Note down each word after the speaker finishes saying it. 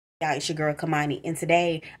Y'all, it's your girl Kamani, and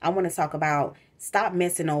today I want to talk about stop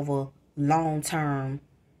messing over long-term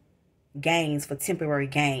gains for temporary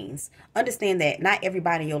gains. Understand that not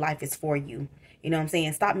everybody in your life is for you. You know what I'm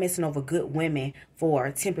saying? Stop messing over good women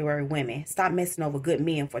for temporary women. Stop messing over good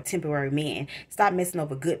men for temporary men. Stop messing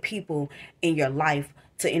over good people in your life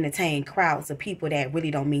to entertain crowds of people that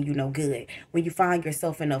really don't mean you no good. When you find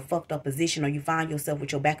yourself in a fucked up position, or you find yourself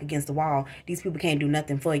with your back against the wall, these people can't do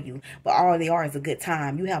nothing for you. But all they are is a good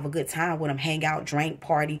time. You have a good time with them, hang out, drink,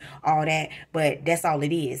 party, all that. But that's all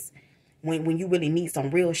it is. When you really need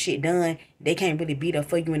some real shit done, they can't really be there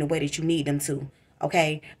for you in the way that you need them to.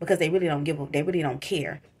 Okay? Because they really don't they really don't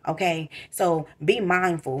care. Okay? So be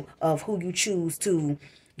mindful of who you choose to,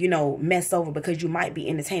 mess over, because you might be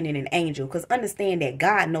entertaining an angel. Because understand that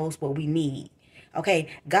God knows what we need. Okay?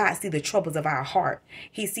 God see the troubles of our heart.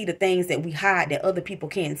 He see the things that we hide that other people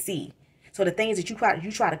can't see. So the things that you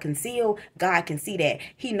try to conceal, God can see that.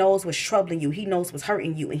 He knows what's troubling you. He knows what's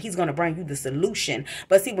hurting you, and he's going to bring you the solution.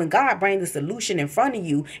 But see, when God brings the solution in front of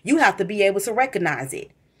you, you have to be able to recognize it.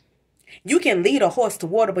 You can lead a horse to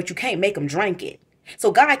water, but you can't make him drink it.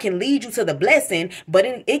 So God can lead you to the blessing, but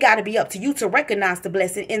it got to be up to you to recognize the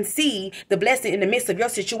blessing and see the blessing in the midst of your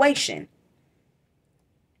situation.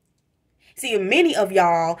 See, many of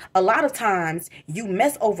y'all, a lot of times you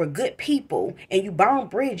mess over good people and you burn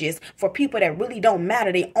bridges for people that really don't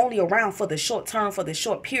matter. They only around for the short term, for the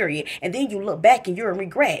short period. And then you look back and you're in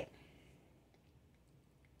regret.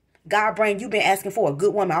 God bring, you've been asking for a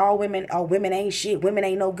good woman. All women ain't shit. Women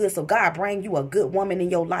ain't no good. So God bring you a good woman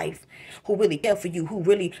in your life who really care for you, who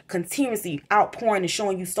really continuously outpouring and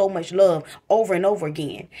showing you so much love over and over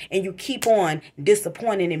again. And you keep on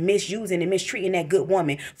disappointing and misusing and mistreating that good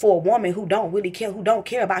woman for a woman who don't really care, who don't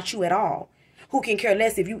care about you at all. Who can care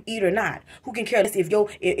less if you eat or not? Who can care less if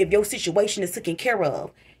your situation is taken care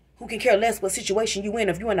of? Who can care less what situation you in,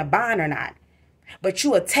 if you're in a bind or not? But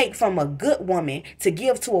you will take from a good woman to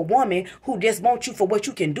give to a woman who just wants you for what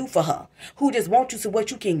you can do for her, who just wants you to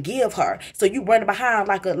what you can give her. So you running behind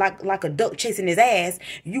like a duck chasing his ass.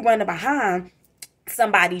 You running behind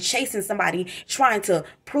somebody, chasing somebody, trying to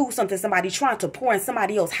prove something, somebody trying to pour in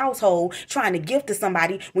somebody else's household, trying to give to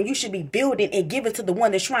somebody when you should be building and giving to the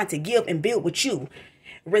one that's trying to give and build with you.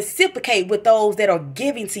 Reciprocate with those that are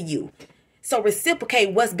giving to you. So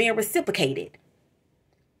reciprocate what's being reciprocated.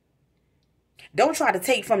 Don't try to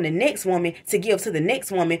take from the next woman to give to the next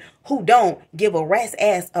woman who don't give a rat's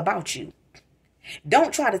ass about you.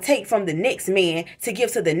 Don't try to take from the next man to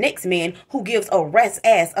give to the next man who gives a rat's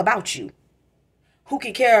ass about you. Who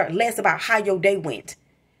can care less about how your day went?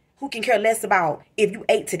 Who can care less about if you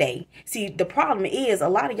ate today? See, the problem is a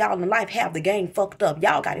lot of y'all in life have the game fucked up.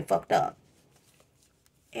 Y'all got it fucked up.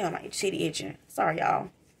 Damn, my shitty itching. Sorry,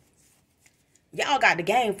 y'all. Y'all got the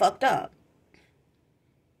game fucked up.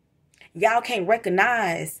 Y'all can't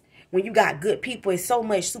recognize when you got good people. It's so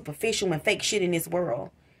much superficial and fake shit in this world.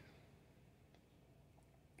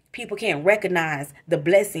 People can't recognize the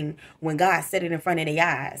blessing when God set it in front of their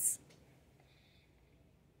eyes.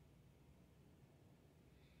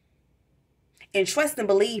 And trust and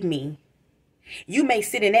believe me, you may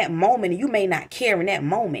sit in that moment and you may not care in that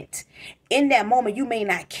moment. In that moment, you may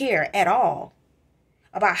not care at all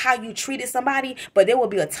about how you treated somebody, but there will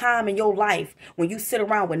be a time in your life when you sit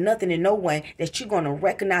around with nothing and no one that you're going to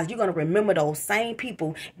recognize. You're going to remember those same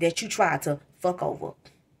people that you tried to fuck over.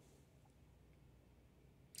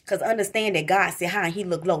 Because understand that God said high and he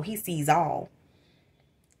look low. He sees all.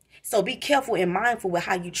 So be careful and mindful with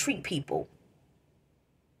how you treat people.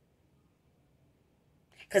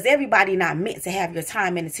 Because everybody not meant to have your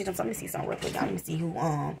time and attention. So let me see something real quick. Let me see who,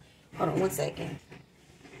 hold on one second.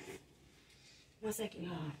 1 second,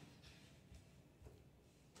 y'all.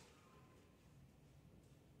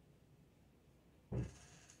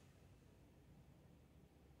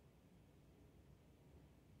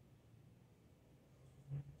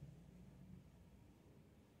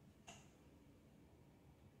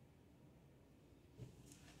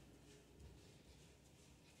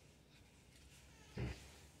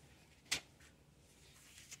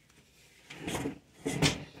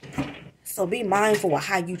 So be mindful of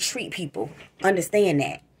how you treat people. Understand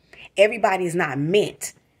that. Everybody's not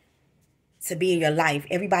meant to be in your life.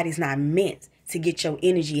 Everybody's not meant to get your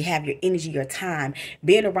energy, have your energy, your time.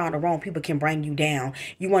 Being around the wrong people can bring you down.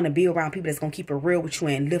 You want to be around people that's going to keep it real with you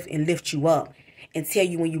and lift you up and tell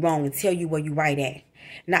you when you're wrong and tell you where you're right at.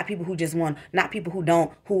 Not people who just want, not people who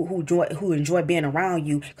don't, who enjoy being around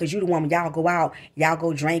you, because you the one when y'all go out, y'all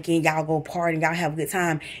go drinking, y'all go partying, y'all have a good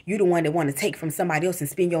time. You the one that want to take from somebody else and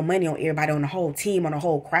spend your money on everybody, on the whole team, on the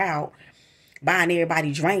whole crowd. buying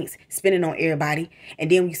everybody drinks, spending on everybody,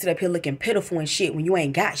 and then we sit up here looking pitiful and shit when you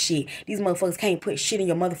ain't got shit. These motherfuckers can't put shit in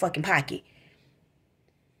your motherfucking pocket.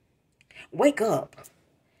 Wake up.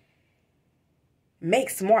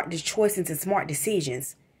 Make smart choices and smart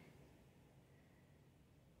decisions.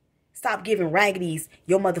 Stop giving raggities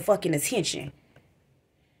your motherfucking attention.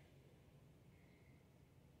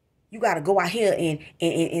 You got to go out here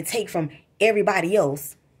and take from everybody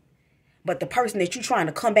else. But the person that you trying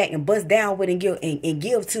to come back and bust down with and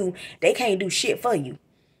give to, they can't do shit for you.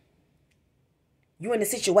 You in a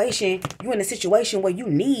situation where you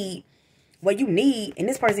need, and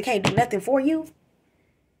this person can't do nothing for you.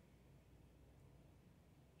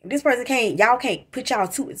 This person y'all can't put y'all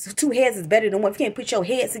two heads is better than one. If you can't put your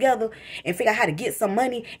heads together and figure out how to get some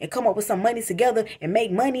money and come up with some money together and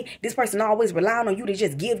make money, this person always relying on you to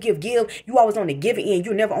just give. You always on the giving end.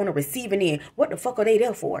 You're never on the receiving end. What the fuck are they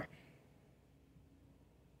there for?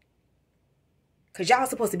 Because y'all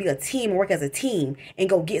supposed to be a team and work as a team and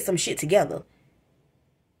go get some shit together.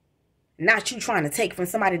 Not you trying to take from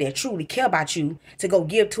somebody that truly care about you to go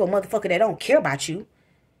give to a motherfucker that don't care about you.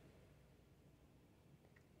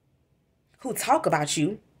 Who talk about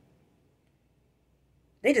you.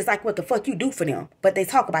 They just like what the fuck you do for them. But they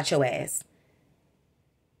talk about your ass.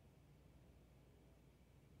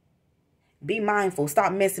 Be mindful.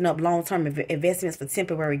 Stop messing up long-term investments for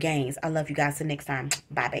temporary gains. I love you guys. Till next time.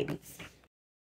 Bye, baby.